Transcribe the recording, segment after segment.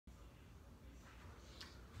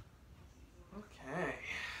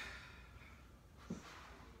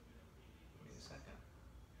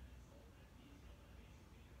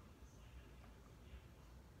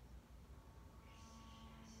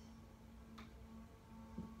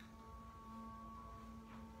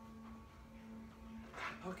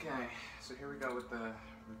Okay, so here we go with the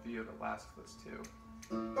review of The Last of Us 2.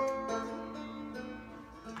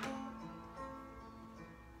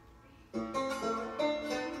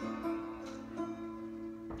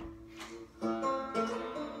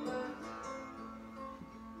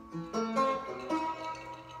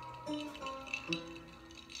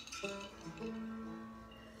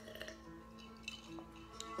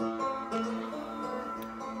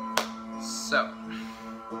 So,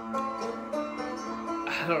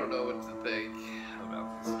 I don't know what to think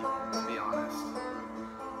about this game, to be honest.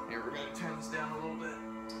 Here, we're gonna turn this down a little bit.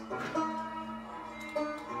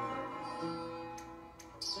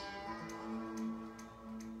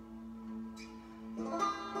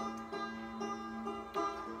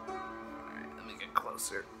 Alright, let me get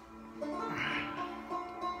closer. Hold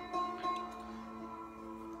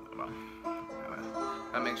on.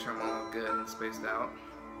 Gotta make sure I'm all good and spaced out.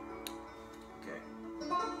 Okay.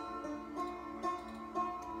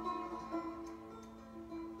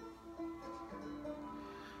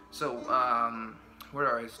 So, where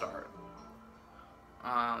do I start?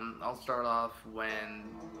 I'll start off when...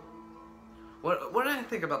 What did I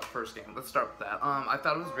think about the first game? Let's start with that. I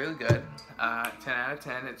thought it was really good. 10 out of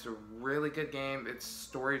 10. It's a really good game. It's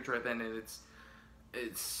story driven and it's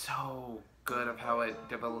so good of how it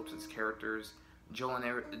develops its characters. Joel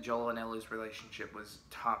and Ellie's relationship was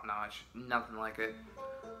top notch. Nothing like it.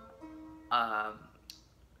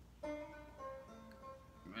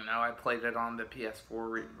 You know, I played it on the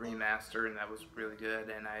PS4 remaster, and that was really good.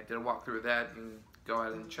 And I did a walkthrough of that. You can go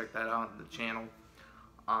ahead and check that out on the channel.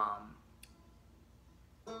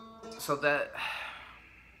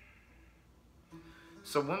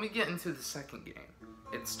 So when we get into the second game,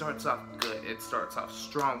 it starts off good. It starts off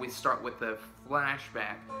strong. We start with the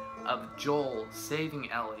flashback of Joel saving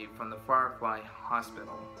Ellie from the Firefly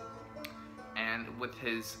Hospital, and with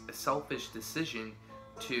his selfish decision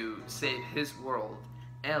to save his world,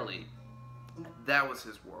 Ellie, that was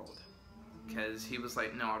his world, because he was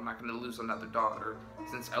like, no, I'm not going to lose another daughter,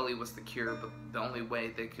 since Ellie was the cure, but the only way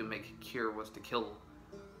they could make a cure was to kill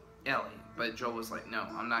Ellie. But Joel was like, no,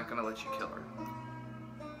 I'm not going to let you kill her.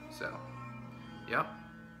 So, yep.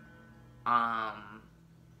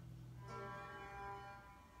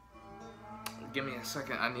 Give me a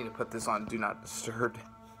second, I need to put this on Do Not Disturb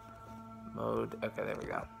mode. Okay, there we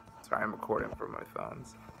go. Sorry, I'm recording from my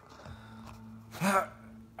phones.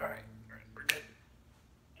 Alright, we're good.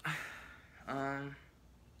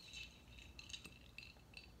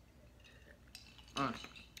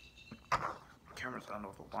 Camera's done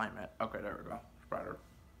with alignment. Okay, there we go. It's better.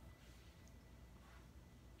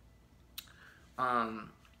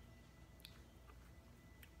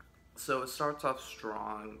 So it starts off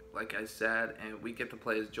strong, like I said, and we get to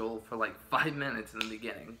play as Joel for like 5 minutes in the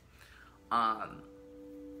beginning.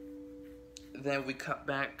 Then we cut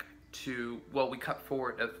back to, well, we cut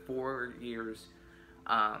forward at 4 years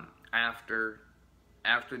after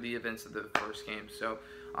the events of the first game. So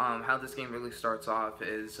how this game really starts off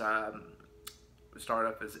is we start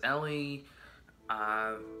off as Ellie.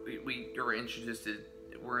 We're introduced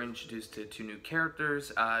to two new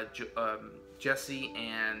characters, Jesse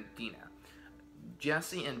and Dina.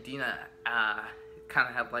 Jesse and Dina kind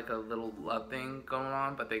of have like a little love thing going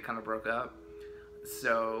on, but they kind of broke up.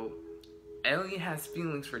 So Ellie has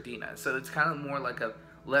feelings for Dina, so it's kind of more like a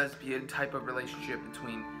lesbian type of relationship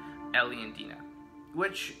between Ellie and Dina,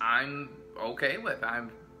 which I'm okay with. I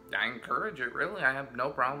encourage it, really. I have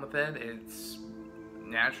no problem with it. It's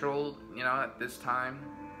natural, you know, at this time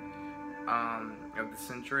of the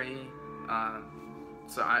century.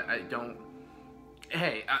 So I don't...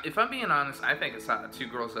 Hey, if I'm being honest, I think it's two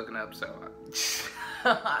girls hooking up, so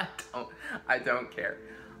I don't care.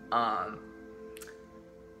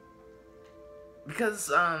 Because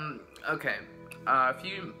okay, a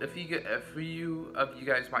few of you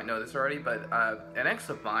guys might know this already, but an ex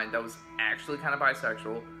of mine that was actually kind of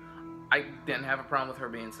bisexual, I didn't have a problem with her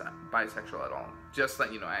being bisexual at all. Just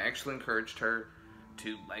let you know, I actually encouraged her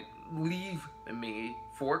to like leave me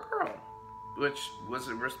for a girl, which was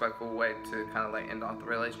a respectful way to kind of like end off the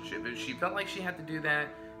relationship. If she felt like she had to do that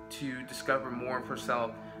to discover more of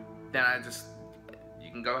herself, then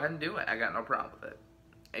you can go ahead and do it. I got no problem with it.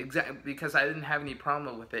 Exactly, because I didn't have any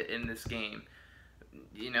problem with it in this game.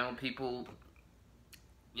 You know, people,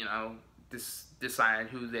 you know, decide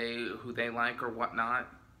who they like or whatnot.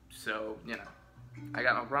 So, you know, I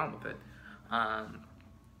got no problem with it.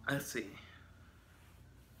 Let's see.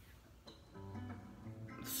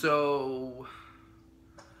 So,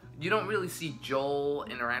 you don't really see Joel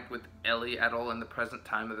interact with Ellie at all in the present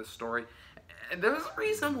time of the story. There's a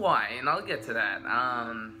reason why, and I'll get to that.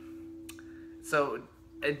 So,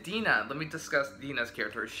 Dina, let me discuss Dina's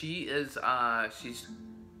character. She is, she's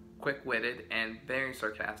quick-witted and very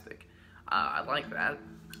sarcastic. I like that.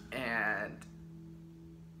 And,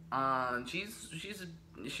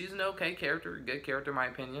 she's an okay character, good character in my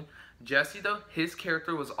opinion. Jesse, though, his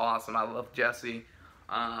character was awesome. I love Jesse.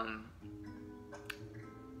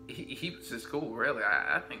 He was just cool, really.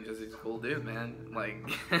 I think Jesse's a cool dude, man. Like,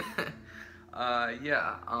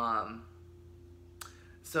 yeah.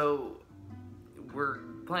 So we're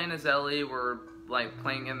playing as Ellie. We're like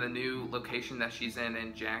playing in the new location that she's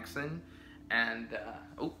in Jackson. And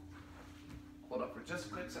oh, hold up for just a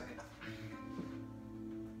quick second.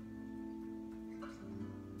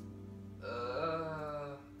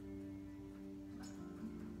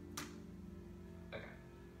 Okay.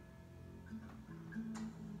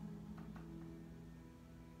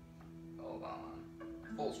 Hold on.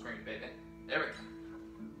 Full screen, baby. There we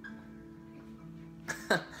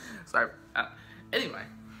go. Sorry. Anyway.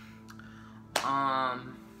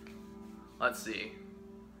 Let's see.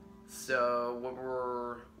 So what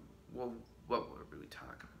were we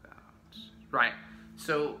talking about? Right.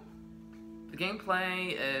 So the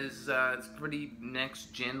gameplay is it's pretty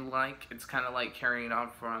next gen like. It's kind of like carrying on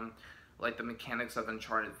from like the mechanics of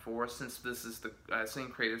Uncharted 4, since this is the same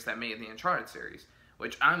creators that made the Uncharted series,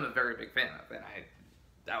 which I'm a very big fan of, and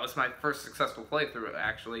that was my first successful playthrough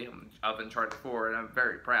actually of Uncharted 4, and I'm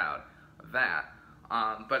very proud of that.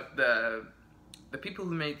 But the people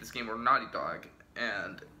who made this game were Naughty Dog,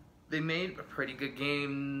 and they made pretty good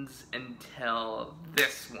games until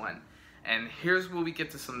this one. And here's where we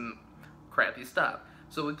get to some crappy stuff.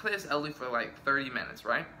 So we play as Ellie for like 30 minutes,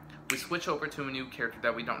 right? We switch over to a new character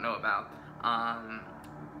that we don't know about.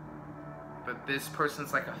 But this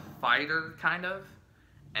person's like a fighter, kind of.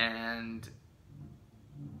 And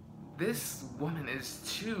this woman is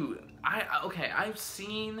too... I've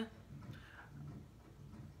seen...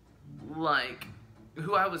 like...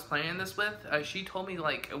 who I was playing this with, she told me,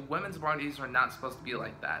 like, women's bodies are not supposed to be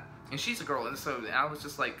like that. And she's a girl, and so I was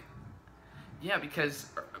just like... yeah, because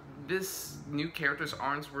this new character's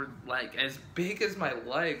arms were, like, as big as my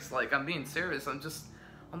legs. Like, I'm being serious. I'm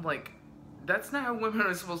like, that's not how women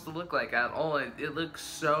are supposed to look like at all. It looks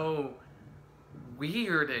so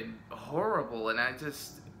weird and horrible, and I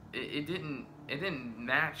just, it didn't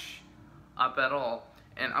match up at all.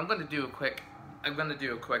 And I'm gonna do a quick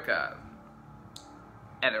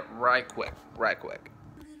edit right quick.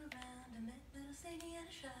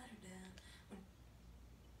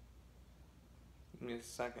 Give me a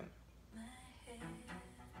second.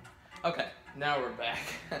 Okay, now we're back.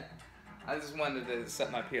 I just wanted to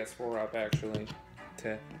set my PS4 up actually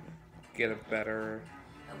to get a better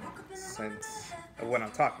sense of what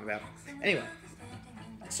I'm talking about. Anyway,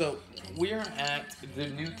 so we're at the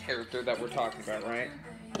new character that we're talking about, right?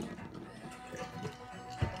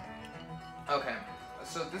 Okay,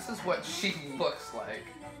 so this is what she looks like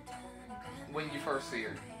when you first see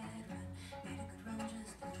her.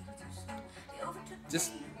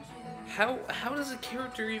 Just how does a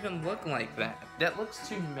character even look like that? That looks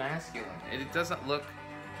too masculine. It doesn't look.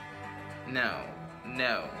 No.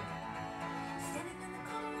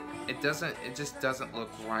 It doesn't. It just doesn't look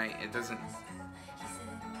right. It doesn't.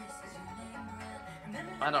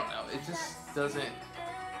 I don't know. It just doesn't.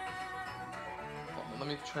 Hold on, let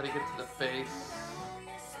me try to get to the face.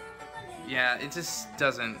 Yeah, it just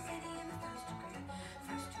doesn't.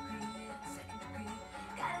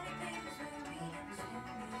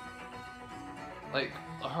 Like,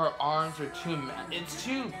 her arms are it's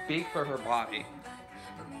too big for her body.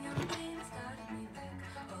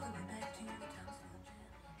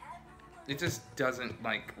 It just doesn't,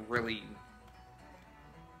 like, really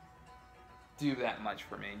do that much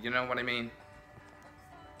for me. You know what I mean?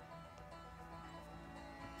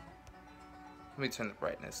 Let me turn the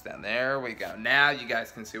brightness down. There we go. Now you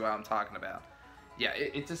guys can see what I'm talking about. Yeah,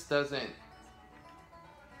 it just doesn't...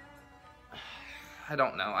 I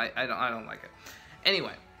don't know. I don't like it.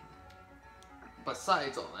 Anyway,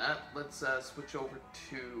 besides all that, let's switch over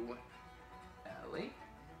to Ellie.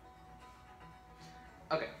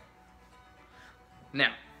 Okay.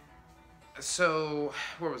 Now, so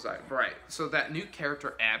where was I? Right. So that new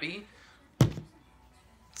character, Abby.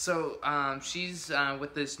 So she's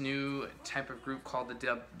with this new type of group called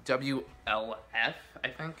the WLF, I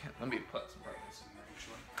think. Let me put some brightness in there,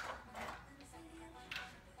 actually,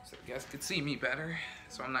 so you guys can see me better.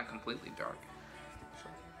 So I'm not completely dark.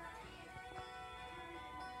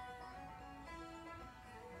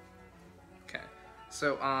 Okay,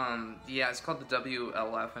 so yeah, it's called the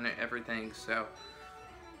WLF and everything. So,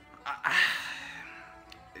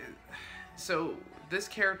 so this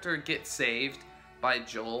character gets saved by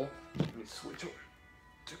Joel. Let me switch over.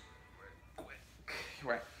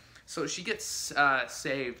 right. So she gets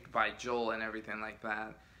saved by Joel and everything like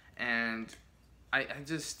that. And I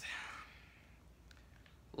just,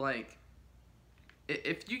 like,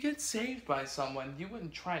 if you get saved by someone, you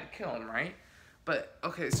wouldn't try to kill him, right? But,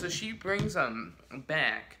 okay, so she brings them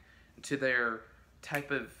back to their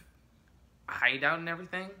type of hideout and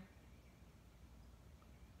everything.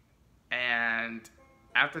 And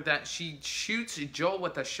after that, she shoots Joel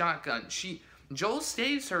with a shotgun. Joel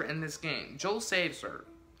saves her in this game. Joel saves her.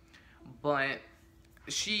 But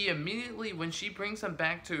she immediately, when she brings him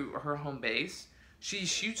back to her home base, she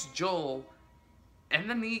shoots Joel in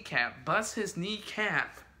the kneecap, busts his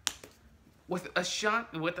kneecap with a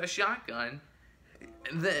shotgun,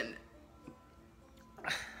 and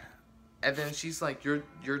then she's like, "You're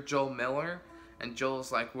Joel Miller," and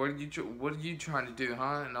Joel's like, "What are you trying to do,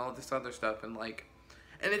 huh?" And all this other stuff, and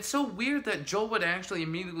it's so weird that Joel would actually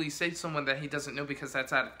immediately say someone that he doesn't know because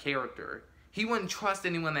that's out of character. He wouldn't trust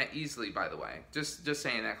anyone that easily, by the way. Just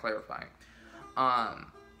saying that, clarifying.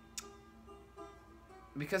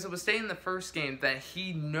 Because it was stated in the first game that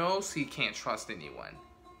he knows he can't trust anyone.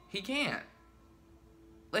 He can't.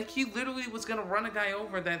 Like, he literally was gonna run a guy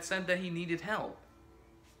over that said that he needed help.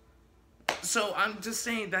 So, I'm just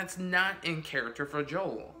saying that's not in character for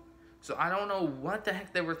Joel. So, I don't know what the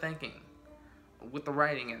heck they were thinking with the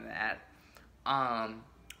writing in that. I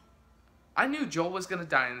knew Joel was gonna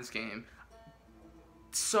die in this game.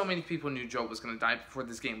 So many people knew Joel was gonna die before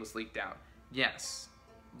this game was leaked out. Yes.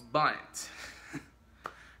 But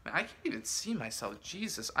man, I can't even see myself.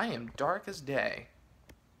 Jesus, I am dark as day.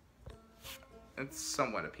 It's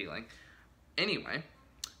somewhat appealing. Anyway,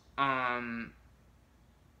 I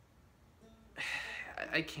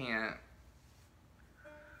can't.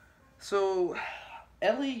 So,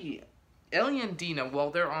 Ellie and Dina, while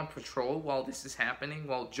they're on patrol, while this is happening,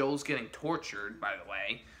 while Joel's getting tortured, by the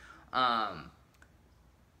way,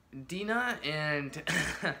 Dina and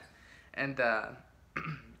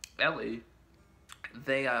Ellie,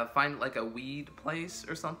 they find like a weed place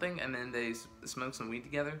or something, and then they smoke some weed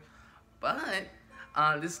together. But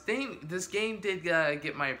this game did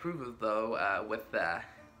get my approval though, with a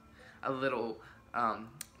little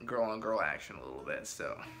girl on girl action a little bit.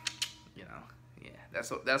 So, you know, yeah,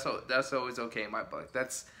 that's always okay in my book.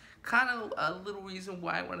 That's kind of a little reason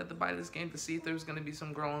why I wanted to buy this game, to see if there was gonna be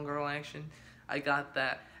some girl on girl action. I got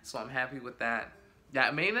that, so I'm happy with that. Yeah,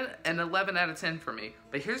 it made it an 11 out of 10 for me.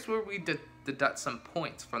 But here's where we deduct some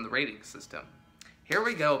points from the rating system. Here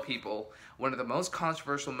we go, people. One of the most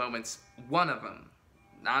controversial moments, one of them.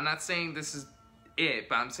 Now, I'm not saying this is it,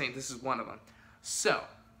 but I'm saying this is one of them. So,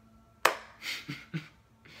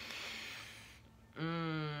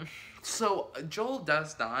 so Joel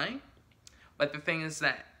does die, but the thing is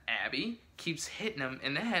that Abby keeps hitting him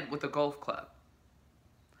in the head with a golf club,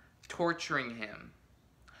 torturing him.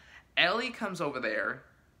 Ellie comes over there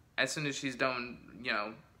as soon as she's done, you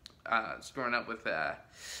know, storing up with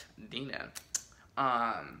Dina.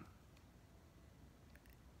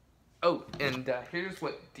 Oh, and here's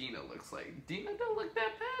what Dina looks like. Dina don't look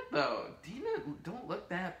that bad, though. Dina don't look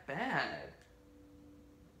that bad.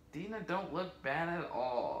 Dina don't look bad at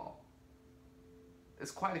all. It's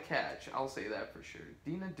quite a catch, I'll say that for sure.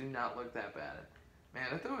 Dina do not look that bad. Man,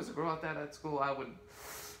 if there was a girl like that at school, I would,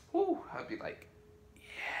 whew, I'd be like,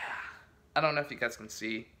 yeah. I don't know if you guys can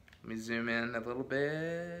see. Let me zoom in a little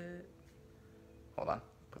bit. Hold on,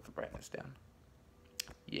 put the brightness down.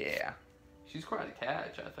 Yeah. She's quite a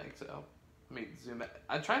catch, I think so. Let me zoom out.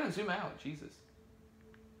 I'm trying to zoom out, Jesus.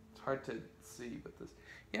 It's hard to see with this.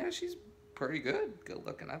 Yeah, she's pretty good. Good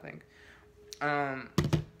looking, I think.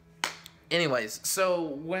 Anyways, so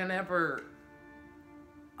whenever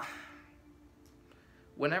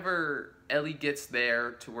Ellie gets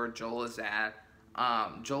there to where Joel is at,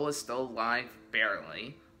 Joel is still alive,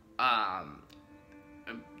 barely.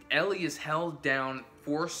 Ellie is held down,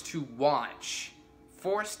 forced to watch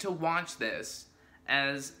this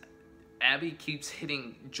as Abby keeps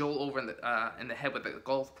hitting Joel over in the head with a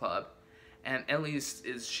golf club, and Ellie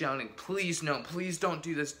is shouting, "Please no, please don't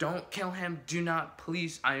do this, don't kill him, do not,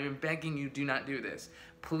 please, I am begging you, do not do this,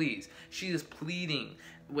 please." She is pleading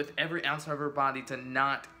with every ounce of her body to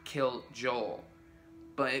not kill Joel,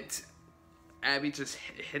 but Abby just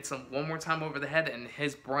hits him one more time over the head, and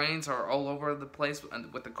his brains are all over the place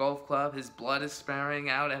with the golf club. His blood is sparing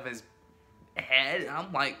out of his head.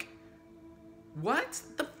 I'm like, what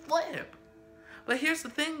the flip? But here's the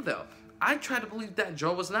thing, though. I try to believe that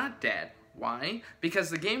Joel was not dead. Why? Because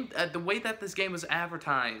the game, the way that this game was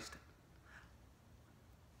advertised,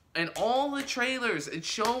 in all the trailers, it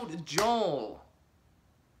showed Joel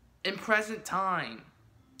in present time.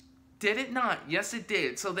 Did it not? Yes, it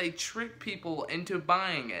did. So they tricked people into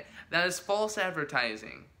buying it. That is false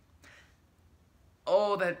advertising.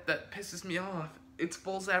 Oh, that pisses me off. It's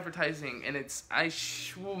false advertising, and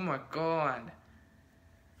oh my god.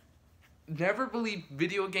 Never believe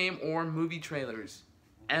video game or movie trailers.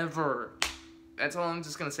 Ever. That's all I'm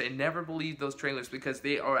just gonna say. Never believe those trailers because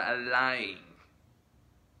they are lying.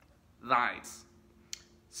 Lies.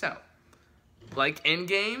 So, like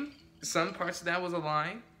Endgame, some parts of that was a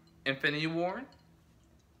lie. Infinity War.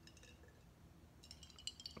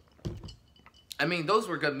 I mean, those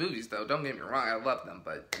were good movies, though. Don't get me wrong. I love them,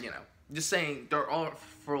 but, you know. Just saying, they're all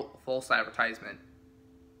false advertisement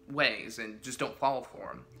ways, and just don't fall for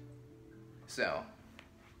them. So.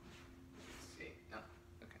 Let's see. No.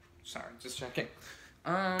 Okay. Sorry. Just checking.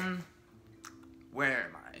 Where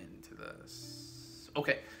am I into this?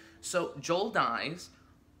 Okay. So, Joel dies.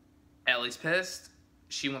 Ellie's pissed.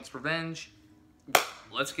 She wants revenge.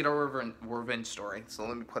 Let's get our revenge story. So,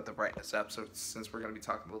 let me put the brightness up since we're going to be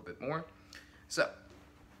talking a little bit more. So,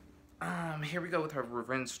 here we go with her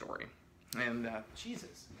revenge story. And,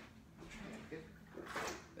 Jesus.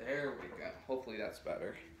 There we go. Hopefully that's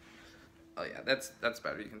better. Oh, yeah, that's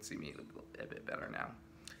better. You can see me a bit better now.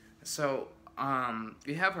 So,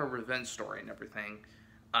 we have her revenge story and everything.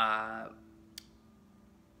 I'm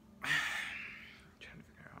trying to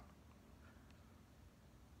figure out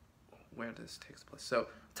where this takes place. So,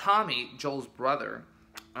 Tommy, Joel's brother,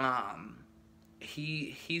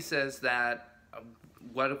 he says that,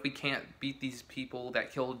 what if we can't beat these people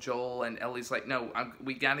that killed Joel? And Ellie's like, no,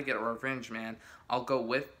 we gotta get a revenge, man. I'll go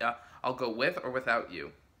with or without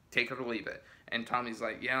you. Take it or leave it. And Tommy's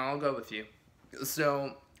like, yeah, I'll go with you.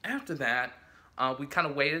 So after that, we kind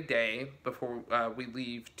of wait a day before we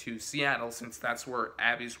leave to Seattle, since that's where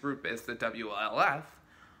Abby's group is, the WLF.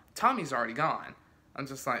 Tommy's already gone. I'm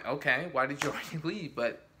just like, okay, why did you already leave?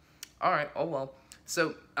 But all right, oh well.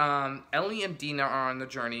 So Ellie and Dina are on the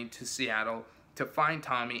journey to Seattle to find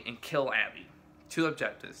Tommy and kill Abby. 2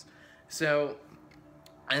 objectives. So,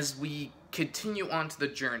 as we continue on to the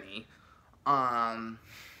journey,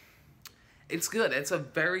 it's good. It's a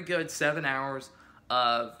very good 7 to 10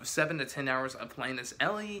 hours of playing as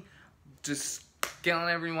Ellie, just killing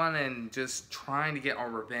everyone and just trying to get our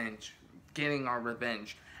revenge. Getting our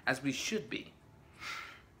revenge, as we should be.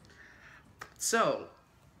 So,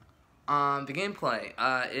 the gameplay,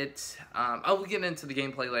 we'll get into the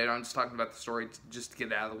gameplay later. I'm just talking about the story just to get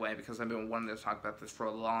it out of the way because I've been wanting to talk about this for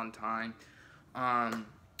a long time.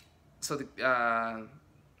 So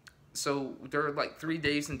they're like 3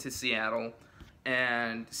 days into Seattle,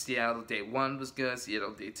 and Seattle day 1 was good,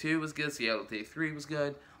 Seattle day 2 was good, Seattle day 3 was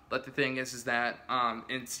good. But the thing is that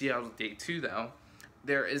in Seattle day 2 though,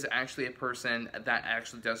 there is actually a person that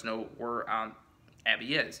actually does know where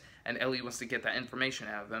Abby is, and Ellie wants to get that information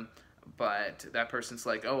out of him. But that person's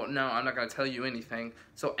like, oh, no, I'm not going to tell you anything.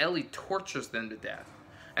 So Ellie tortures them to death.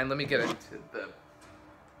 And let me get into the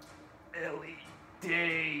Ellie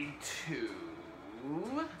Day 2.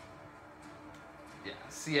 Yeah,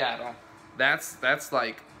 Seattle. That's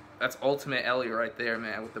ultimate Ellie right there,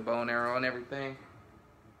 man, with the bow and arrow and everything.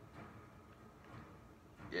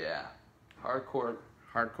 Yeah. Hardcore.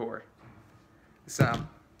 So,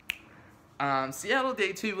 Seattle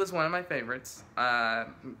Day 2 was one of my favorites.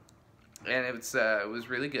 And it was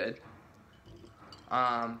really good.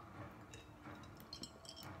 But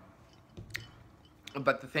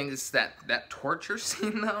the thing is that torture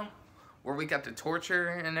scene though, where we got to torture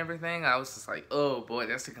and everything, I was just like, oh boy,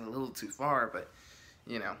 that's taking a little too far. But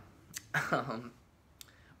you know,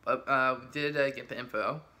 we did get the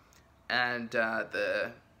info, and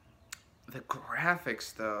the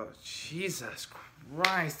graphics though, Jesus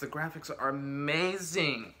Christ, the graphics are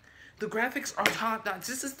amazing. The graphics are top notch.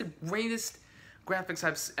 This is the greatest graphics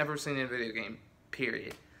I've ever seen in a video game,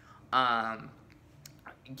 period. Yeah,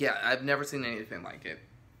 I've never seen anything like it.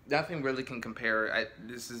 Nothing really can compare.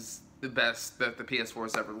 This is the best that the PS4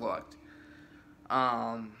 has ever looked.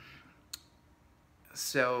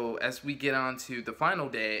 So, as we get on to the final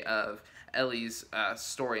day of Ellie's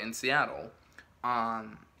story in Seattle, oh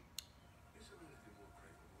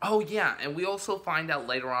yeah, and we also find out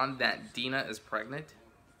later on that Dina is pregnant.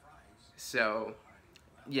 So,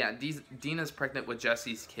 yeah, Dina's pregnant with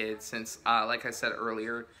Jesse's kid since, like I said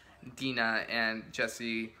earlier, Dina and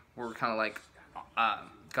Jesse were kind of like,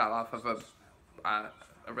 got off of a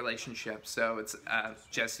relationship. So, it's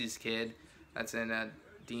Jesse's kid that's in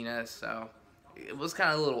Dina, so it was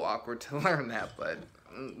kind of a little awkward to learn that, but,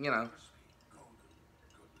 you know.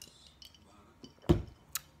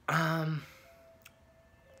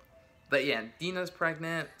 But yeah, Dina's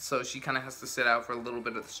pregnant, so she kind of has to sit out for a little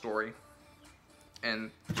bit of the story.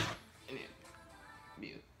 And I need to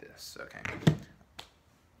mute this. Okay.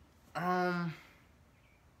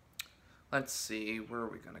 Let's see. Where are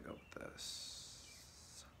we gonna go with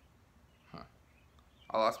this? Huh.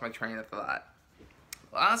 I lost my train of thought.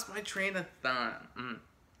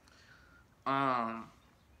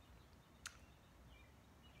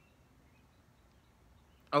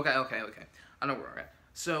 Okay. I know where we're at.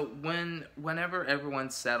 So whenever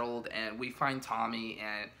everyone's settled and we find Tommy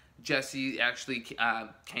and Jesse actually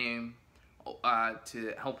came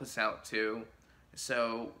to help us out too.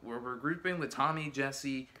 So we're regrouping with Tommy,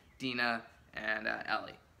 Jesse, Dina, and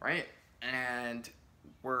Ellie, right? And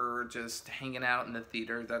we're just hanging out in the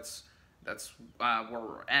theater. That's where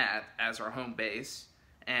we're at as our home base.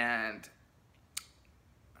 And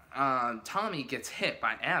Tommy gets hit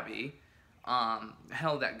by Abby,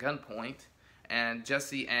 held at gunpoint, and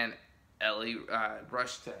Jesse and Ellie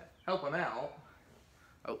rush to help him out.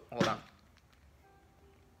 Oh, hold on.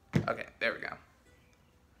 Okay, there we go.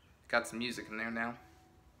 Got some music in there now.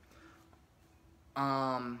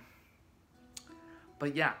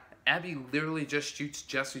 But yeah, Abby literally just shoots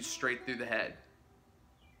Jesse straight through the head.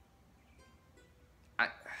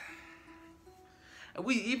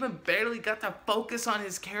 We even barely got to focus on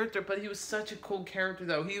his character, but he was such a cool character,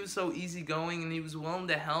 though. He was so easygoing, and he was willing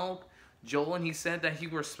to help Joel, and he said that he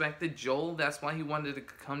respected Joel. That's why he wanted to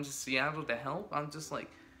come to Seattle to help. I'm just like,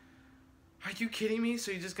 are you kidding me?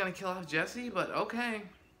 So you're just gonna kill off Jesse? But okay.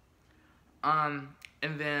 And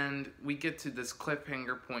then we get to this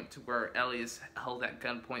cliffhanger point to where Ellie is held at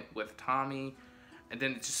gunpoint with Tommy, and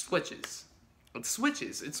then it just switches. It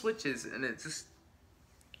switches, and it just...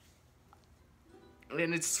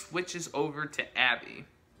 And it switches over to Abby.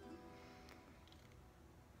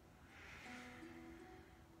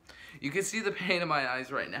 You can see the pain in my eyes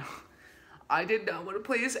right now. I did not want to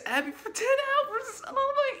play as Abby for 10 hours.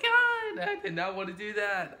 Oh my god. I did not want to do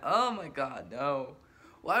that. Oh my god, no.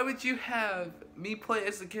 Why would you have me play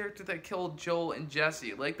as the character that killed Joel and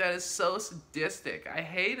Jesse? Like, that is so sadistic. I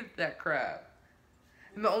hated that crap.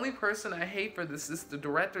 And the only person I hate for this is the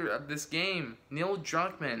director of this game, Neil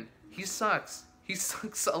Druckmann. He sucks. He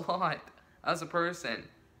sucks a lot as a person.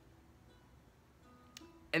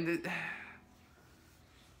 And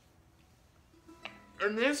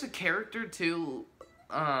there's a character too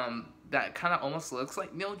that kind of almost looks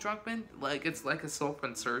like Neil Druckmann. Like, it's like a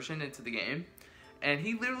self-insertion into the game. And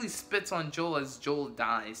he literally spits on Joel as Joel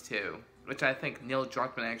dies too. Which I think Neil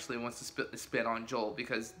Druckmann actually wants to spit on Joel,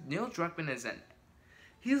 because Neil Druckmann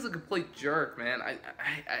he's a complete jerk, man. I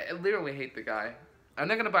literally hate the guy. I'm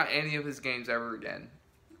not gonna buy any of his games ever again.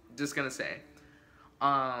 Just gonna say.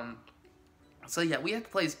 So yeah, we have to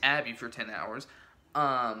play as Abby for 10 hours.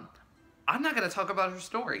 I'm not gonna talk about her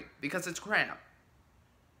story because it's crap.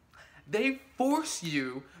 They force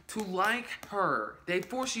you to like her. They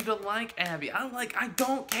force you to like Abby. I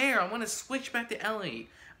don't care. I want to switch back to Ellie.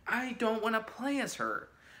 I don't want to play as her.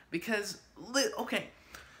 Because, okay.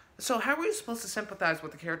 So how are you supposed to sympathize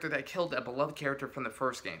with the character that killed a beloved character from the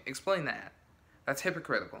first game? Explain that. That's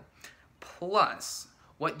hypocritical. Plus,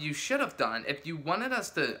 what you should have done, if you wanted us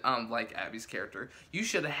to like Abby's character, you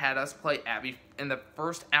should have had us play Abby in the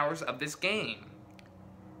first hours of this game.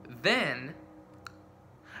 Then...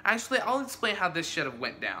 Actually, I'll explain how this should have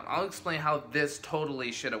went down. I'll explain how this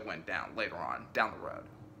totally should have went down later on, down the road.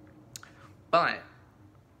 But,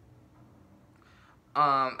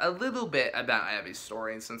 a little bit about Abby's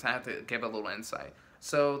story, since I have to give a little insight.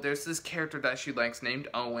 So, there's this character that she likes named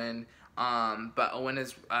Owen, but Owen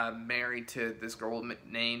is married to this girl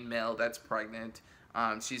named Mel that's pregnant.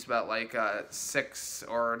 She's about like 6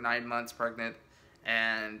 or 9 months pregnant,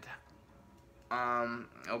 and...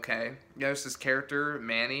 okay. There's this character,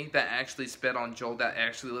 Manny, that actually spit on Joel that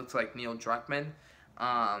actually looks like Neil Druckmann.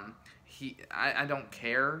 I don't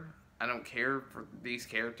care. I don't care for these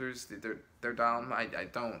characters. They're dumb. I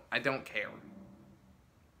don't care.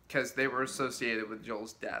 Because they were associated with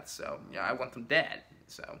Joel's death, so, yeah, I want them dead,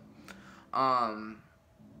 so.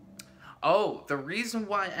 Oh, the reason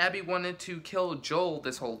why Abby wanted to kill Joel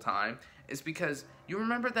this whole time is because, you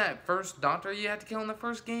remember that first doctor you had to kill in the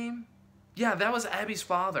first game? Yeah, that was Abby's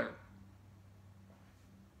father.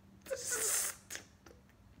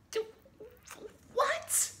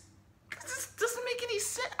 What? This doesn't make any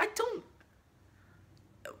sense. I don't...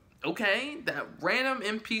 Okay, that random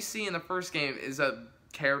NPC in the first game is a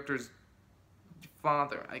character's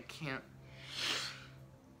father. I can't...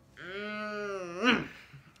 I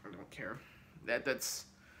don't care. That's...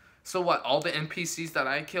 So what, all the NPCs that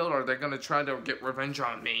I killed, are they gonna try to get revenge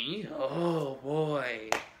on me? Oh, boy.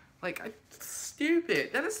 Like,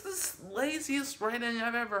 stupid. That is the laziest writing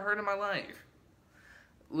I've ever heard in my life.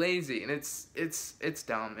 lazy, and it's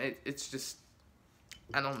dumb. It's just,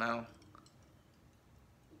 I don't know.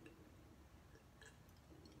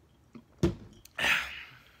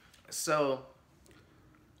 So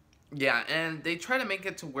yeah, and they try to make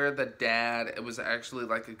it to where the dad, it was actually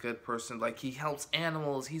like a good person. Like, he helps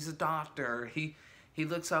animals. He's a doctor. He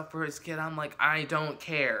looks out for his kid. I'm like, I don't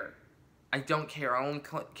care. I don't care. I only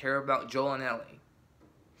care about Joel and Ellie.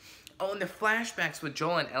 Oh, and the flashbacks with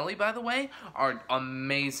Joel and Ellie, by the way, are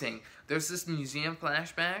amazing. There's this museum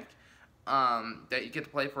flashback that you get to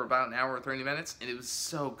play for about an hour or 30 minutes, and it was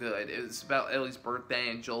so good. It was about Ellie's birthday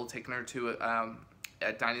and Joel taking her to a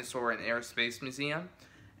dinosaur and aerospace museum.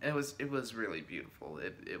 And it was really beautiful.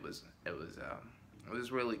 It was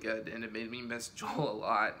really good, and it made me miss Joel a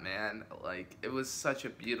lot, man. Like, it was such a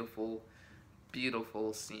beautiful,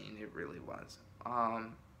 beautiful scene. It really was.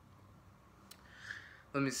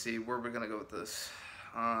 Let me see where we're gonna go with this.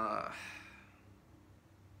 Man,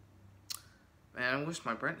 I wish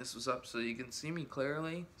my brightness was up so you can see me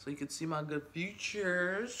clearly, so you can see my good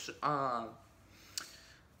features. Enough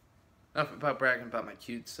about bragging about my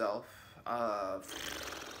cute self. I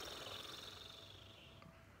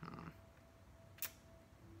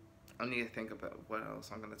need to think about what else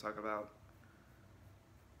I'm going to talk about.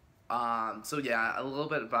 So yeah, a little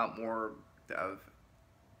bit about more of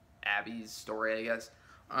Abby's story, I guess.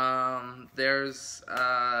 There's,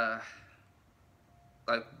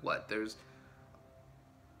 like, what? There's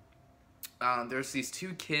these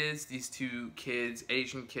two kids,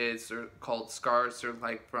 Asian kids, they're called Scars. They're,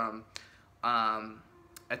 like, from, a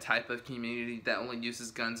type of community that only uses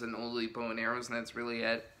guns and only bow and arrows, and that's really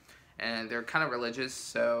it. And they're kind of religious,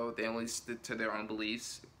 so they only stick to their own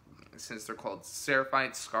beliefs, since they're called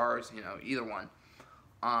Seraphites, Scars, you know, either one.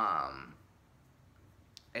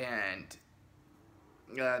 And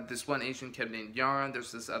this one Asian kid named Yaron,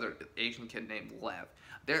 there's this other Asian kid named Lev.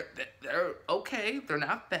 They're okay, they're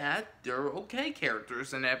not bad, they're okay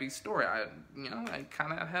characters in Abby's story. I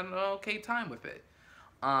kind of had an okay time with it.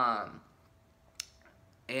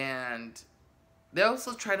 And they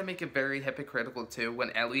also try to make it very hypocritical, too,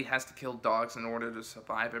 when Ellie has to kill dogs in order to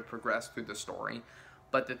survive and progress through the story.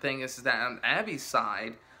 But the thing is that on Abby's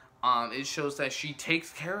side, it shows that she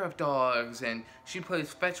takes care of dogs, and she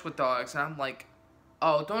plays fetch with dogs, and I'm like,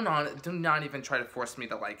 oh, do not even try to force me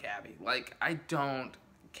to like Abby. Like, I don't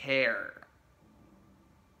care.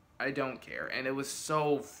 I don't care. And it was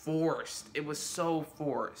so forced. It was so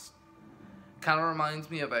forced. Kind of reminds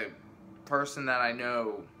me of a person that I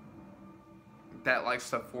know that likes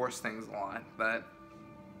to force things a lot, but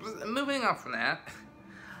moving on from that,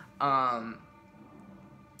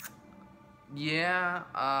 yeah,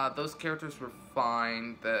 those characters were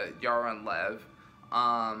fine, the Yara and Lev,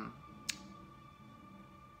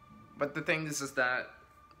 but the thing is that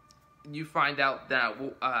you find out that,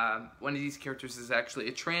 one of these characters is actually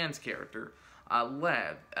a trans character,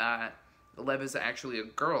 Lev. Lev is actually a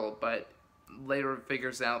girl, but later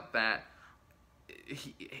figures out that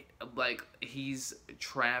he's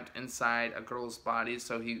trapped inside a girl's body,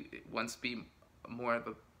 so he wants to be more of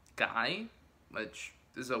a guy, which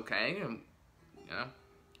is okay, and, you know,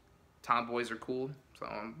 tomboys are cool, so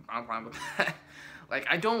I'm fine with that. Like,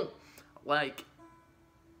 I don't, like,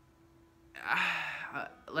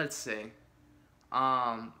 let's see,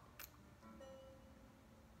 yeah,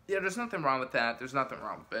 there's nothing wrong with that, there's nothing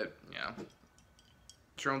wrong with it, you know,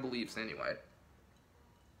 it's your own beliefs anyway.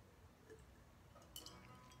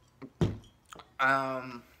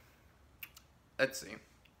 Let's see.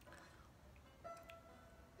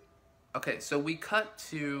 Okay, so we cut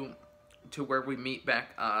to where we meet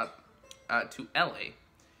back up to Ellie,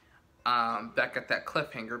 back at that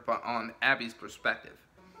cliffhanger, but on Abby's perspective.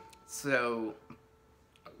 So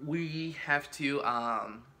we have to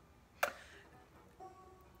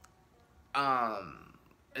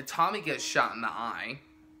Tommy gets shot in the eye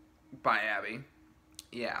by Abby.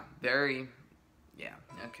 Yeah, very. Yeah,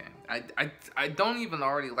 okay. I don't even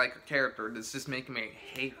already like her character. It's just making me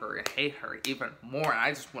hate her and hate her even more.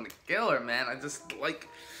 I just want to kill her, man. I just, like,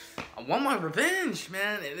 I want my revenge,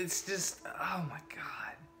 man. And it's just, oh my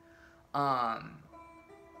god.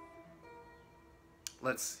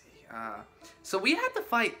 Let's see. So we had to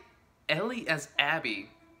fight Ellie as Abby.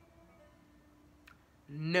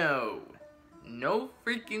 No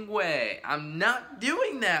freaking way. I'm not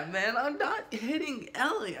doing that, man. I'm not hitting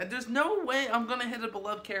Ellie. There's no way I'm gonna hit a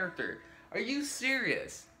beloved character. Are you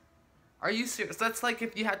serious? Are you serious? That's like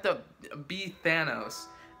if you had to be Thanos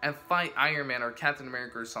and fight Iron Man or Captain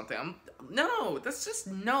America or something. No, that's just,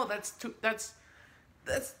 no, that's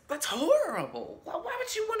horrible. Why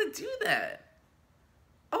would you want to do that?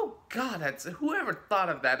 Oh God, whoever thought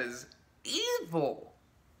of that is evil.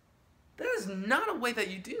 is not a way that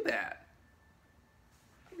you do that.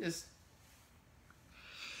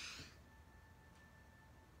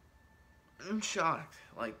 I'm shocked.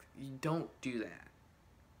 Like, you don't do that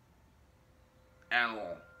at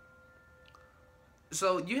all.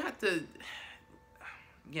 So you have to,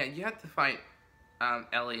 yeah, you have to fight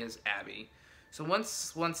Ellie as Abby. So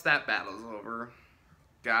once that battle's over,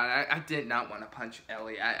 God, I did not want to punch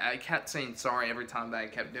Ellie. I kept saying sorry every time that I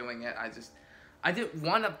kept doing it. I didn't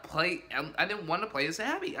want to play. I didn't want to play as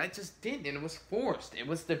Abby. I just didn't, and it was forced. It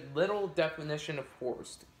was the literal definition of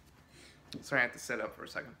forced. Sorry, I have to sit up for a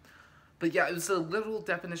second. But yeah, it was the literal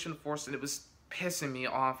definition of forced, and it was pissing me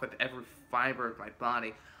off with every fiber of my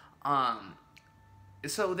body.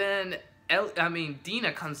 So then,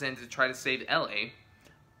 Dina comes in to try to save Ellie.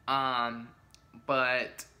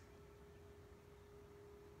 But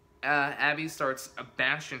Abby starts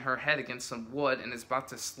bashing her head against some wood and is about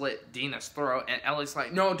to slit Dina's throat. And Ellie's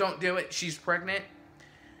like, no, don't do it. She's pregnant.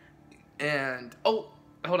 And, oh,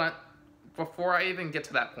 hold on. Before I even get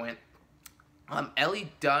to that point,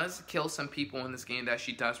 Ellie does kill some people in this game that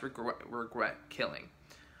she does regret killing.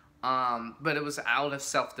 But it was out of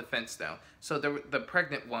self-defense, though. So the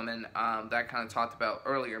pregnant woman that I kind of talked about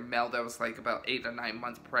earlier, Mel, that was like about 8 or 9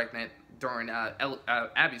 months pregnant during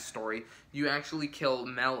Abby's story, you actually kill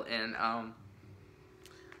Mel in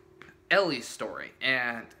Ellie's story.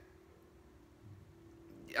 And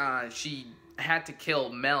she had to kill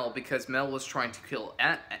Mel because Mel was trying to kill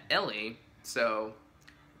Ellie. So,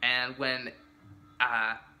 and when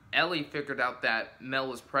Ellie figured out that Mel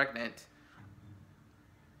was pregnant,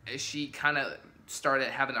 she kind of started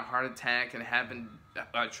having a heart attack and having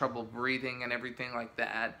trouble breathing and everything like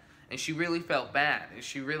that. And she really felt bad. And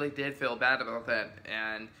she really did feel bad about that.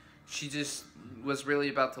 And she just was really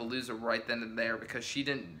about to lose it right then and there because she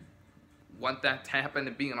didn't want that to happen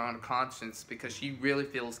to be on her conscience because she really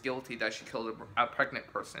feels guilty that she killed a pregnant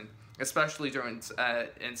person, especially during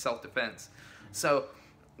in self-defense. So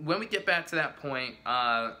when we get back to that point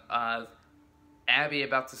of Abby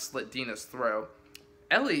about to slit Dina's throat,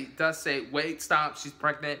 Ellie does say, wait, stop, she's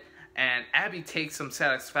pregnant, and Abby takes some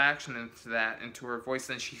satisfaction into her voice,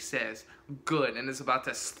 and she says, good, and is about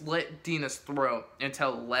to slit Dina's throat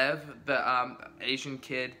until Lev, the Asian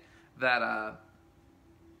kid that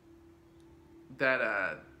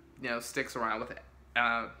sticks around with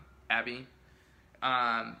Abby,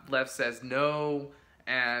 Lev says no,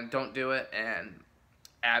 and don't do it, and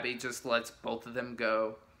Abby just lets both of them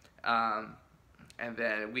go, and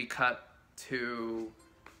then we cut to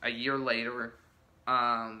a year later.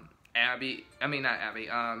 Ellie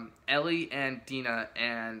and Dina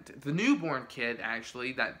and the newborn kid,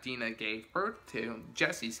 actually, that Dina gave birth to,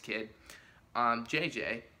 Jesse's kid,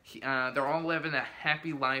 JJ, they're all living a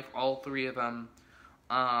happy life, all three of them.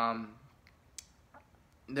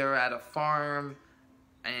 They're at a farm,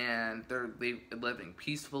 and they're living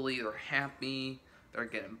peacefully, they're happy, they're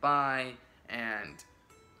getting by,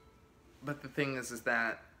 but the thing is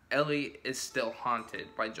that Ellie is still haunted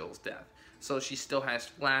by Joel's death. So she still has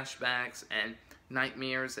flashbacks and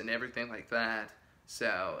nightmares and everything like that.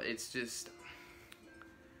 So it's just,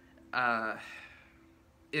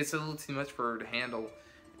 it's a little too much for her to handle.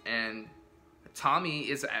 And Tommy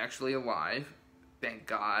is actually alive, thank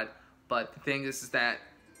God. But the thing is that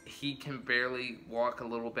he can barely walk a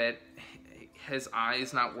little bit. His eye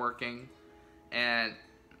is not working. And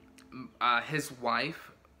his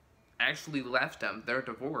wife actually left him. They're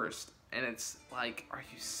divorced. And it's like, are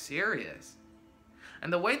you serious?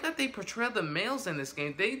 And the way that they portray the males in this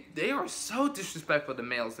game, they are so disrespectful to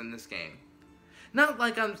males in this game. Not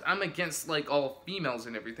like I'm against like all females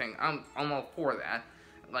and everything. I'm all for that.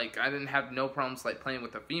 Like, I didn't have no problems like playing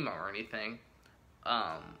with a female or anything.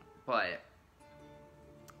 But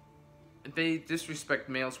they disrespect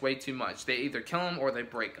males way too much. They either kill them or they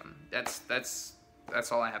break them. That's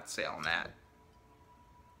all I have to say on that.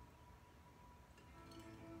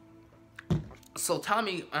 So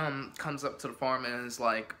Tommy comes up to the farm and is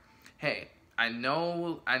like, hey, I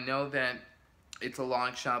know that it's a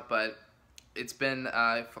long shot, but it's been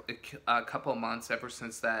a couple of months ever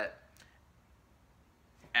since that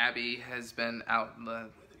Abby has been out in the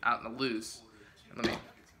loose.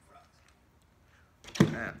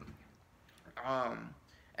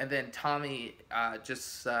 And then Tommy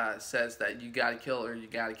just says that you gotta kill her, you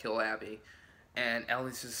gotta kill Abby, and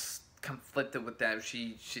Ellie's just conflicted with that if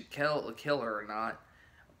she should kill her or not.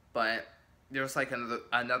 But there's like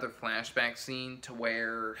another flashback scene to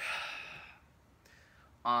where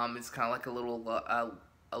it's kind of like a little a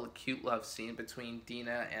cute love scene between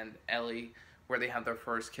Dina and Ellie where they have their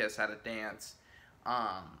first kiss at a dance.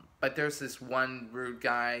 But there's this one rude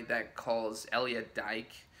guy that calls Ellie a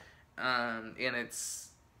dyke, And it's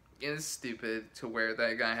stupid to where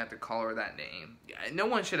that guy had to call her that name. Yeah, no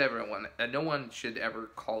one should ever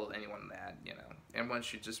call anyone that, you know. Everyone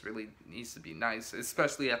should just really needs to be nice,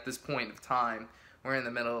 especially at this point of time. We're in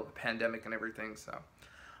the middle of a pandemic and everything, so.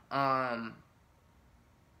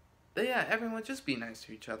 But yeah, everyone just be nice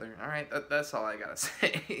to each other, alright? That's all I gotta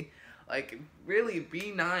say. Like, really,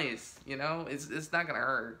 be nice, you know? It's not gonna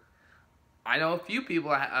hurt. I know a few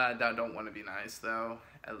people that don't want to be nice, though.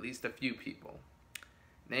 At least a few people.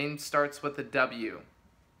 Name starts with a W.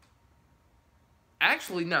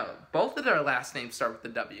 Actually, no. Both of their last names start with a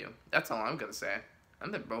W. That's all I'm gonna say.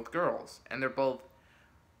 And they're both girls. And they're both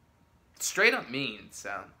straight up mean,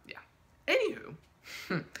 so, yeah. Anywho.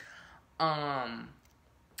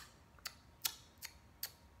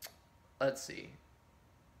 Let's see.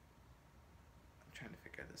 I'm trying to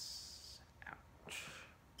figure this out.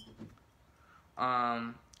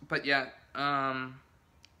 But yeah,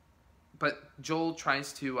 but Joel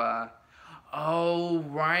tries to, oh,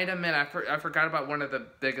 right a minute, I forgot about one of the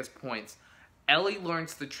biggest points. Ellie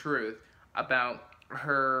learns the truth about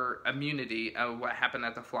her immunity of what happened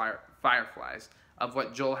at the Fireflies, of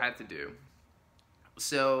what Joel had to do.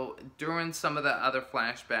 So, during some of the other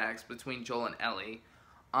flashbacks between Joel and Ellie,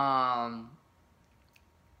 yeah,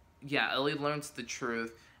 Ellie learns the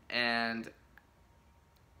truth, and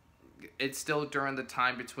it's still during the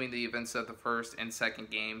time between the events of the first and second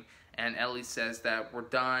game, and Ellie says that we're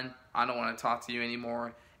done, I don't want to talk to you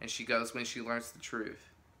anymore, and she goes when she learns the truth.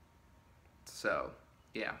 So,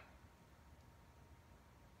 yeah.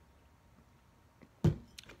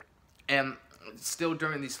 And still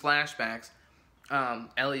during these flashbacks,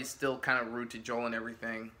 Ellie's still kind of rude to Joel and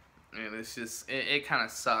everything, and it's just, it kind of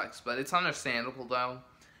sucks, but it's understandable though,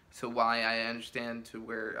 so why I understand to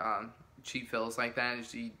where she feels like that, and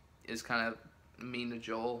she is kind of mean to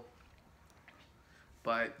Joel,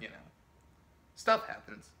 but, you know, stuff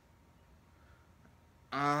happens.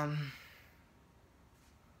 Hold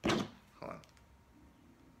on.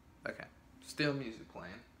 Okay, still music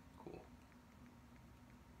playing. Cool.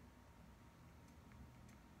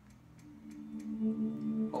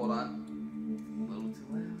 Hold on. A little too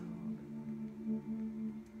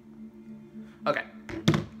loud. Okay.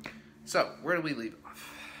 So, where do we leave off?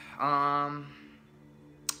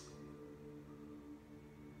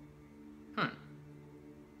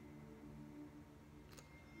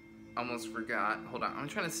 Almost forgot. Hold on. I'm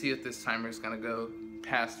trying to see if this timer is going to go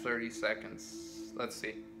past 30 seconds. Let's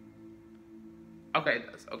see. Okay,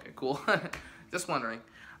 it does. Okay, cool. Just wondering.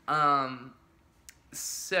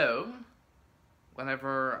 So,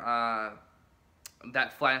 whenever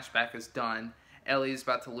that flashback is done, Ellie's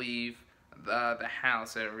about to leave the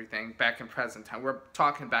house and everything back in present time. We're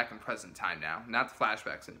talking back in present time now, not the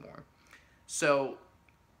flashbacks anymore. So,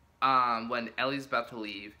 when Ellie's about to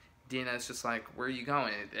leave, Dina's just like, where are you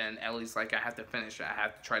going? And Ellie's like, I have to finish it. I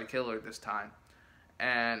have to try to kill her this time.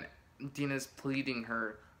 And Dina's pleading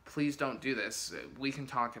her, please don't do this. We can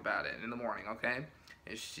talk about it in the morning, okay?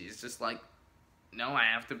 And she's just like, no, I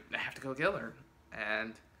have to go kill her.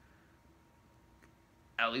 And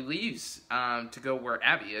Ellie leaves to go where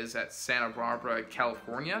Abby is, at Santa Barbara,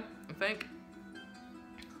 California, I think.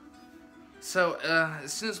 So,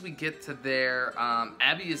 as soon as we get to there,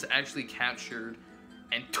 Abby is actually captured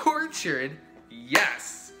and tortured,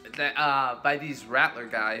 yes, by these Rattler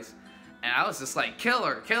guys. And I was just like, kill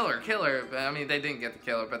her, kill her, kill her. But, I mean, they didn't get to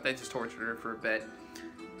kill her, but they just tortured her for a bit.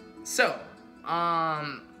 So,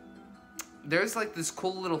 there's like this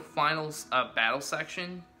cool little final battle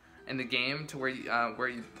section in the game to where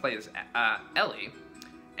you play as Ellie.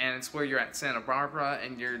 And it's where you're at Santa Barbara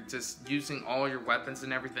and you're just using all your weapons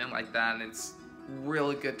and everything like that. And it's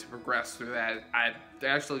really good to progress through that. I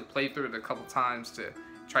actually played through it a couple times to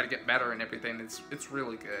try to get better and everything. It's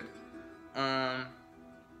really good.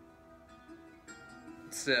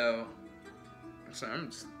 So I'm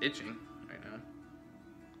just itching right now.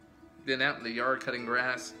 Been out in the yard cutting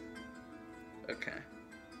grass. Okay,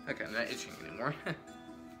 I'm not itching anymore.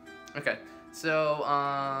 Okay, so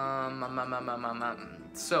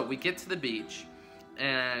so we get to the beach,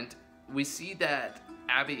 and we see that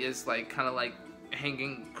Abby is like kind of like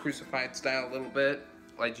hanging crucified style a little bit,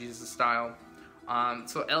 like Jesus style.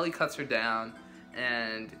 So Ellie cuts her down,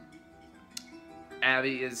 and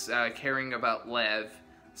Abby is caring about Lev,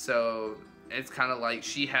 so it's kind of like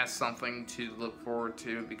she has something to look forward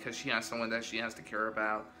to because she has someone that she has to care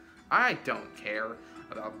about. I don't care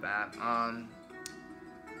about that.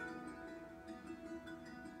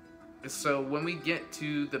 So when we get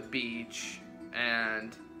to the beach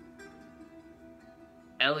and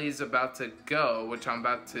Ellie's about to go, which I'm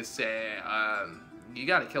about to say, you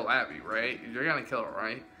gotta kill Abby, right? You're gonna kill her,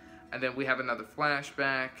 right? And then we have another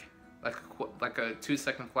flashback, like a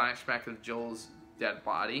 2-second flashback of Joel's dead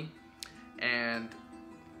body. And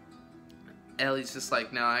Ellie's just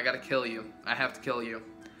like, no, I gotta kill you. I have to kill you.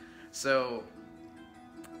 So,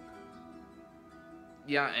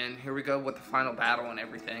 yeah, and here we go with the final battle and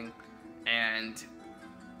everything. And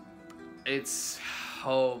it's,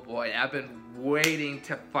 oh boy, I've been waiting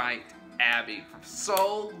to fight Abby for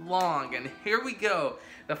so long. And here we go,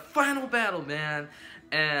 the final battle, man.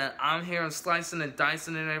 And I'm here and slicing and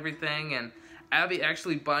dicing and everything. And Abby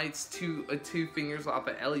actually bites two fingers off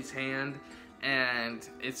of Ellie's hand. And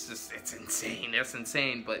it's insane. It's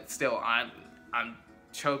insane. But still, I'm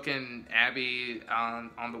choking Abby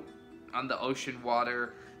on the ocean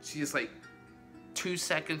water. She's like 2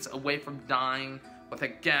 seconds away from dying with a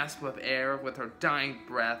gasp of air, with her dying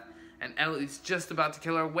breath. And Ellie's just about to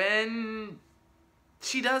kill her when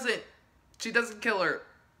she doesn't. She doesn't kill her.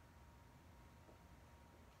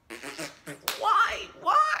 Why?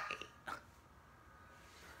 Why?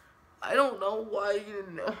 I don't know why you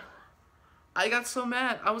didn't know. I got so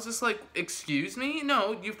mad. I was just like, excuse me?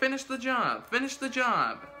 No, you finished the job. Finish the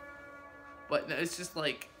job. But it's just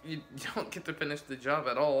like, you don't get to finish the job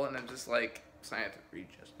at all. And I'm just like, so I had to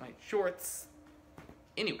readjust my shorts.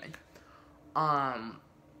 Anyway.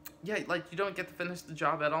 Yeah, like, you don't get to finish the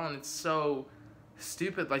job at all. And it's so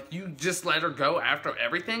stupid. Like, you just let her go after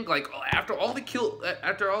everything. Like, after all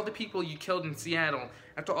the people you killed in Seattle.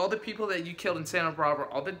 After all the people that you killed in Santa Barbara.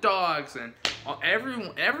 All the dogs and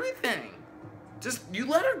everything. Just, you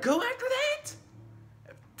let her go after that?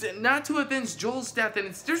 Not to avenge Joel's death, and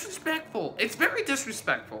it's disrespectful. It's very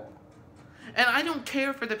disrespectful. And I don't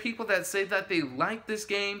care for the people that say that they like this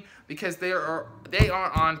game because they are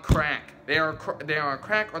on crack. They are on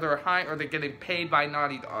crack, or they're high, or they're getting paid by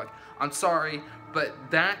Naughty Dog. I'm sorry, but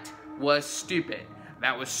that was stupid.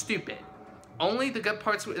 That was stupid. Only the good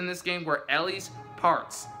parts in this game were Ellie's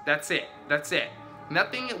parts. That's it. That's it.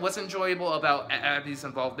 Nothing was enjoyable about Abby's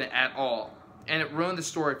involvement at all. And it ruined the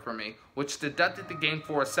story for me, which deducted the game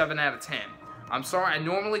for a 7 out of 10. I'm sorry, I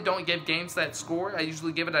normally don't give games that score. I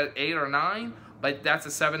usually give it an 8 or 9, but that's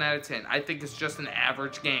a 7 out of 10. I think it's just an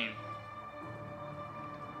average game.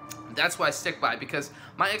 That's why I stick by, because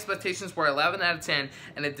my expectations were 11 out of 10,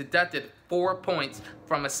 and it deducted 4 points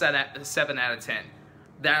from a 7 out of 10.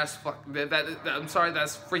 I'm sorry,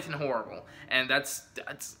 that's freaking horrible. And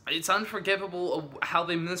it's unforgivable of how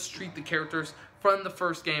they mistreat the characters from the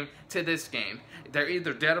first game to this game. They're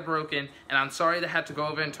either dead or broken, and I'm sorry to have to go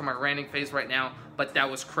over into my ranting phase right now, but that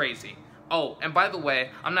was crazy. Oh, and by the way,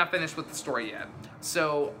 I'm not finished with the story yet.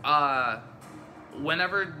 So,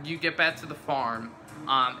 whenever you get back to the farm,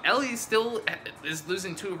 Ellie still is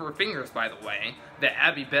losing 2 of her fingers, by the way, that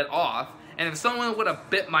Abby bit off. And if someone would have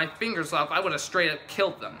bit my fingers off, I would have straight up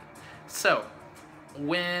killed them. So,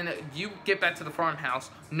 when you get back to the farmhouse,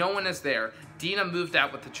 no one is there. Dina moved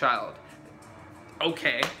out with the child.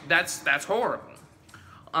 Okay, that's horrible.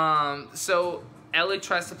 So Ellie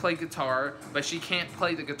tries to play guitar, but she can't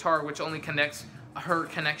play the guitar, which only connects her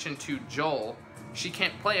connection to Joel. She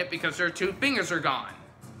can't play it because her 2 fingers are gone.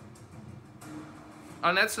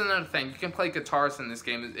 And that's another thing. You can play guitars in this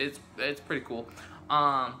game. It's pretty cool.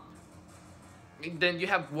 Then you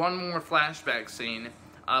have one more flashback scene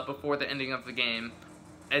before the ending of the game.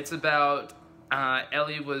 It's about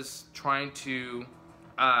Ellie was trying to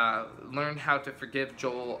learn how to forgive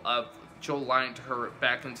Joel of Joel lying to her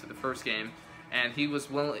back into the first game, and he was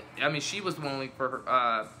willing. I mean, she was willing for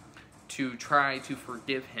her to try to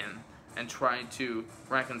forgive him and try to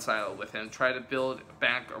reconcile with him, try to build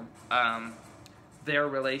back their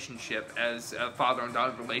relationship as a father and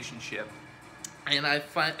daughter relationship. And I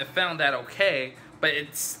found that okay, but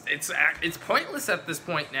it's pointless at this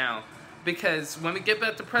point now, because when we get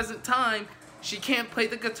back to present time, she can't play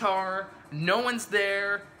the guitar. No one's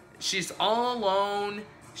there. She's all alone.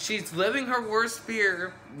 She's living her worst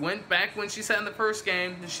fear. Back when she said in the first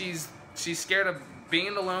game, she's scared of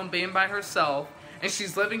being alone, being by herself, and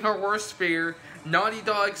she's living her worst fear. Naughty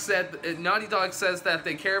Dog says that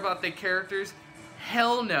they care about their characters.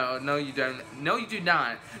 Hell no, no you don't. No, you do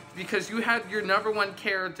not, because you have your number 1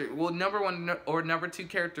 character, well, number 1 or number 2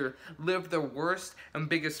 character live the worst and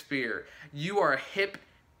biggest fear. You are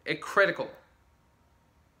hypocritical.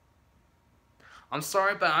 I'm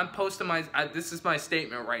sorry, but I'm posting this is my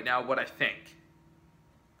statement right now, what I think.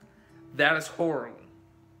 That is horrible.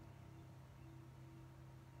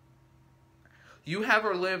 You have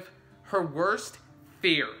her live her worst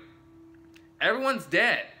fear. Everyone's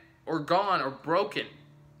dead, or gone, or broken.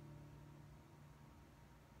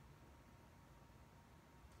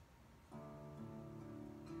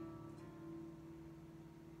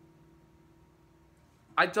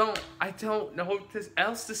 I don't know what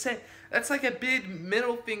else to say. That's like a big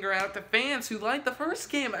middle finger out to fans who liked the first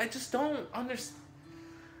game. I just don't understand.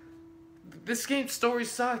 This game's story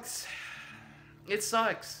sucks. It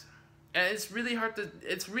sucks. And it's really hard to,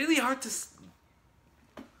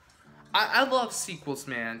 I love sequels,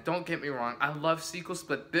 man. Don't get me wrong. I love sequels,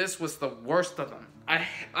 but this was the worst of them. I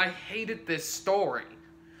hated this story.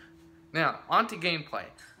 Now, on to gameplay.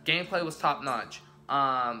 Gameplay was top-notch.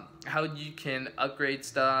 How you can upgrade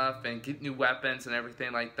stuff and get new weapons and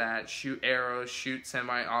everything like that. Shoot arrows, shoot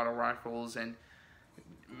semi-auto rifles, and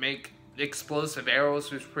make explosive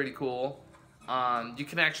arrows, which is pretty cool. You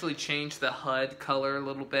can actually change the HUD color a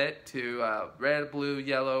little bit to red, blue,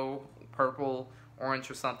 yellow, purple, orange,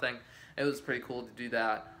 or something. It was pretty cool to do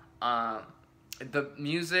that. The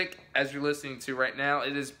music, as you're listening to right now,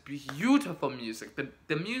 it is beautiful music.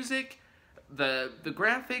 The music, the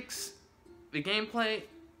graphics, the gameplay,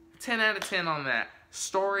 10 out of 10 on that.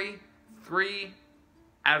 Story, 3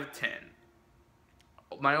 out of 10.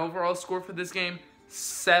 My overall score for this game,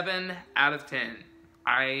 7 out of 10.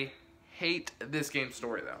 I hate this game's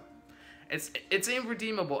story, though. It's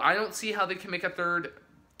irredeemable. I don't see how they can make a third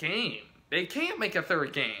game. They can't make a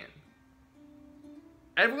third game.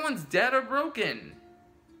 Everyone's dead or broken.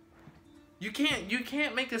 You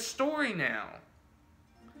can't make a story now.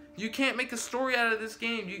 You can't make a story out of this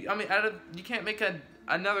game. You can't make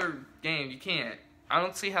another game. You can't. I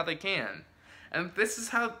don't see how they can. And if this is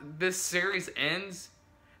how this series ends,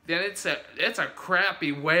 then it's a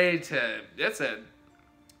crappy way to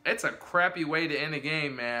it's a crappy way to end a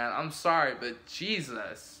game, man. I'm sorry, but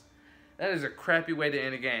Jesus, that is a crappy way to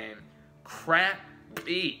end a game.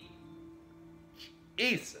 Crappy.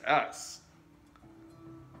 Jesus.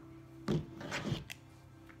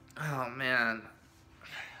 Oh man.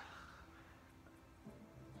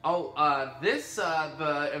 Oh,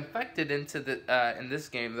 the infected in this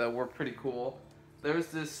game though were pretty cool. There's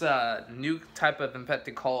this new type of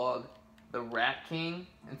infected called the Rat King.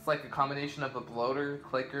 It's like a combination of a bloater,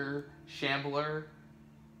 clicker, shambler.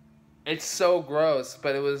 It's so gross,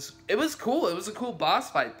 but it was cool. It was a cool boss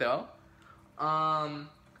fight though.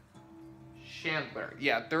 Shambler.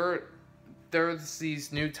 Yeah, there's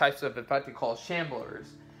these new types of infected called shamblers,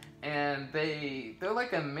 and they're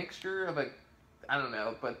like a mixture of I don't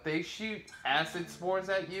know, but they shoot acid spores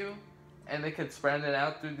at you, and they can spread it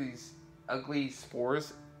out through these ugly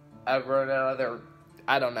spores. I wrote out of their,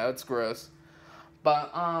 I don't know, it's gross.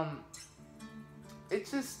 But,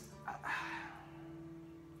 it's just,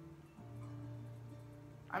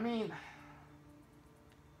 I mean,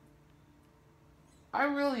 I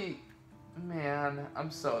really, man,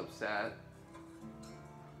 I'm so upset.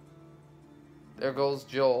 There goes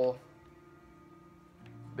Joel.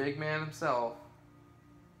 Big man himself.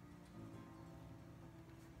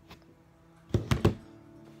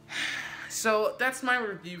 So, that's my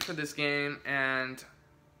review for this game, and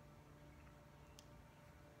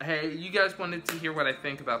hey, you guys wanted to hear what I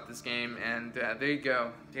think about this game, and there you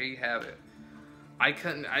go. There you have it. I'm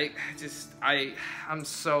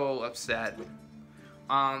so upset.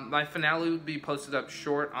 My finale will be posted up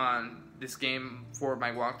short on this game for my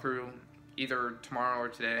walkthrough, either tomorrow or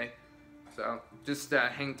today. So, just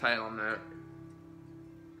hang tight on that.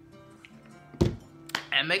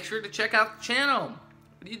 And make sure to check out the channel.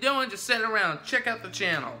 What are you doing? Just sitting around. Check out the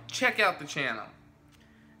channel. Check out the channel.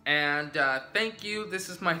 And thank you. This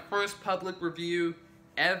is my first public review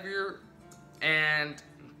ever. And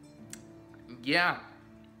yeah,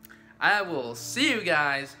 I will see you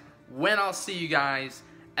guys when I'll see you guys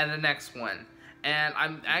at the next one. And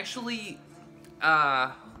I'm actually,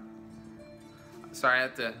 sorry, I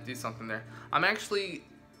have to do something there. I'm actually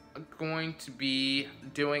going to be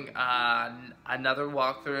doing another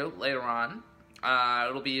walkthrough later on.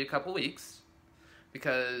 It'll be a couple weeks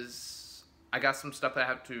because I got some stuff I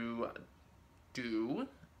have to do,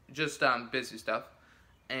 just busy stuff,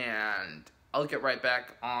 and I'll get right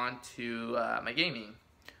back onto my gaming.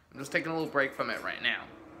 I'm just taking a little break from it right now,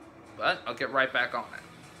 but I'll get right back on it.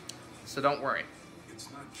 So don't worry. It's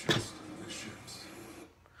not just the ships.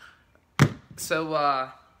 So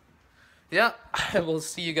yeah, I will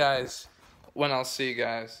see you guys when I'll see you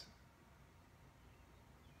guys.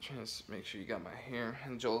 Trying to make sure you got my hair,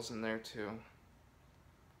 and Joel's in there too.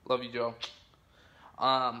 Love you, Joel.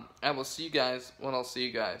 I will see you guys when I'll see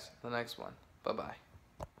you guys the next one. Bye bye.